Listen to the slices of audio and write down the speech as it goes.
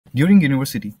During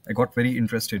university, I got very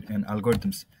interested in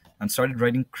algorithms and started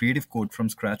writing creative code from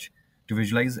scratch to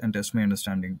visualize and test my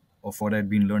understanding of what I'd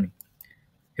been learning.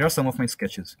 Here are some of my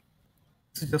sketches.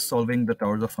 This is just solving the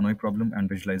Towers of Hanoi problem and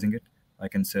visualizing it. I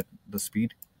can set the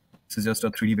speed. This is just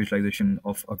a 3D visualization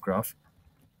of a graph.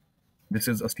 This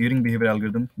is a steering behavior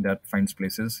algorithm that finds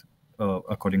places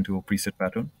according to a preset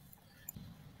pattern.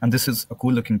 And this is a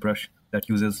cool looking brush that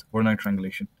uses Voronoi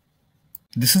triangulation.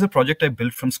 This is a project I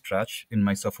built from scratch in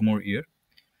my sophomore year.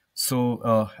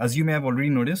 So as you may have already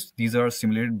noticed, these are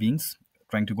simulated beings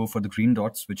trying to go for the green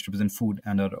dots, which represent food,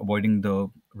 and are avoiding the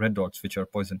red dots, which are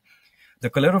poison. The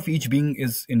color of each being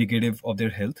is indicative of their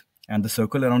health, and the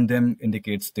circle around them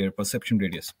indicates their perception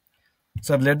radius.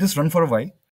 So I've let this run for a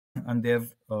while, and they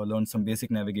have learned some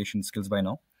basic navigation skills by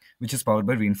now, which is powered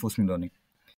by reinforcement learning.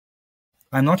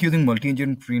 I'm not using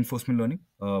multi-agent reinforcement learning,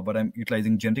 but I'm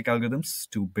utilizing genetic algorithms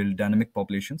to build dynamic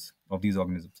populations of these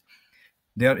organisms.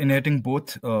 They are inheriting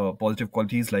both positive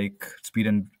qualities like speed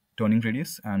and turning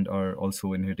radius, and are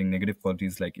also inheriting negative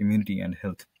qualities like immunity and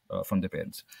health from their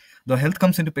parents. The health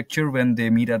comes into picture when they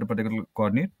meet at a particular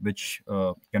coordinate, which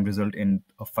can result in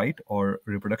a fight or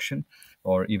reproduction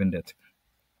or even death.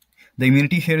 The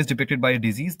immunity here is depicted by a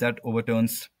disease that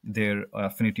overturns their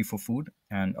affinity for food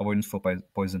and avoidance for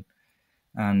poison.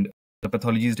 And the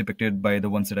pathology is depicted by the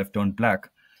ones that have turned black.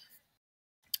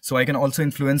 So I can also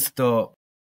influence the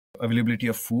availability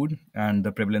of food and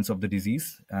the prevalence of the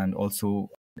disease, and also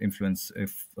influence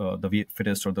if the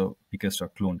fittest or the weakest are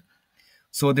cloned.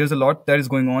 So there's a lot that is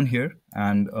going on here,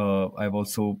 and I've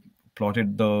also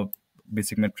plotted the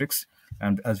basic metrics.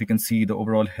 And as we can see, the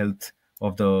overall health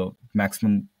of the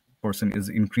maximum person is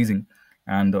increasing,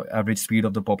 and the average speed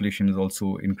of the population is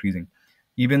also increasing.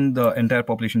 Even the entire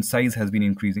population size has been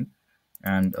increasing,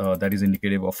 and that is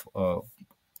indicative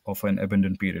of an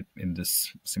abundant period in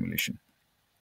this simulation.